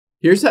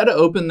Here's how to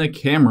open the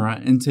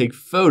camera and take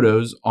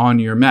photos on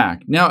your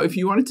Mac. Now, if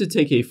you wanted to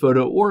take a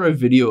photo or a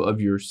video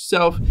of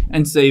yourself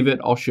and save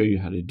it, I'll show you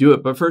how to do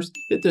it. But first,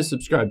 hit the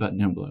subscribe button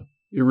down below.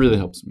 It really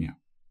helps me out.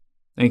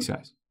 Thanks,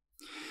 guys.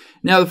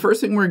 Now, the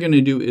first thing we're going to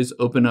do is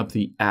open up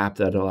the app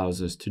that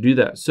allows us to do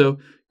that. So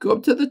go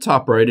up to the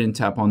top right and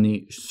tap on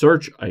the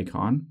search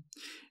icon.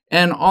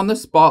 And on the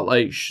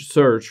Spotlight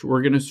search,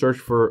 we're going to search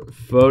for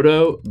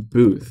Photo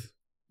Booth.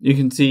 You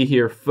can see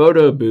here,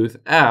 Photo Booth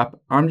app.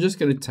 I'm just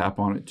going to tap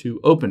on it to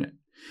open it.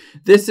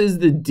 This is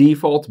the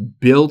default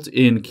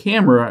built-in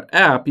camera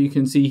app. You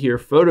can see here,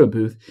 Photo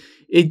Booth.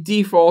 It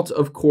defaults,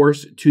 of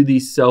course, to the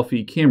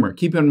selfie camera.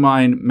 Keep in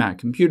mind, Mac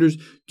computers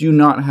do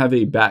not have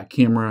a back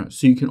camera,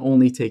 so you can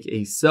only take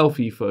a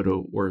selfie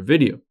photo or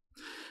video.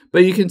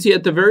 But you can see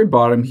at the very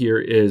bottom here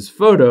is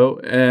photo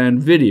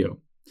and video.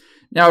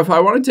 Now, if I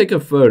want to take a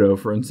photo,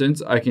 for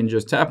instance, I can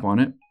just tap on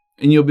it,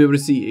 and you'll be able to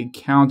see it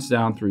counts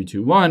down 3,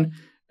 2, 1,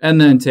 and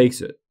then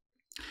takes it.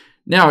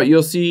 Now,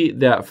 you'll see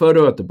that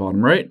photo at the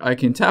bottom right. I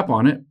can tap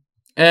on it,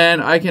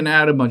 and I can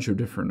add a bunch of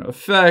different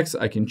effects.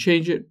 I can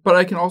change it, but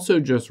I can also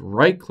just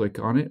right-click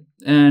on it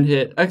and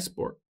hit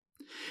export.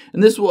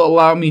 And this will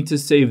allow me to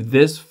save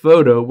this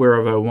photo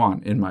wherever I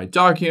want. In my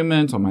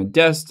documents, on my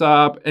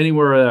desktop,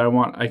 anywhere that I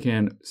want, I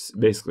can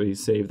basically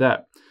save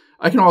that.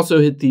 I can also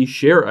hit the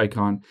share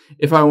icon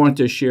if I want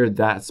to share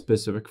that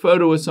specific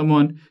photo with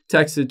someone,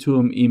 text it to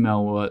them,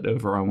 email,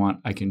 whatever I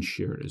want, I can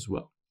share it as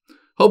well.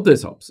 Hope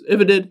this helps.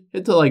 If it did,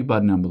 hit the like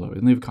button down below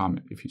and leave a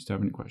comment if you still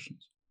have any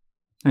questions.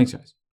 Thanks, guys.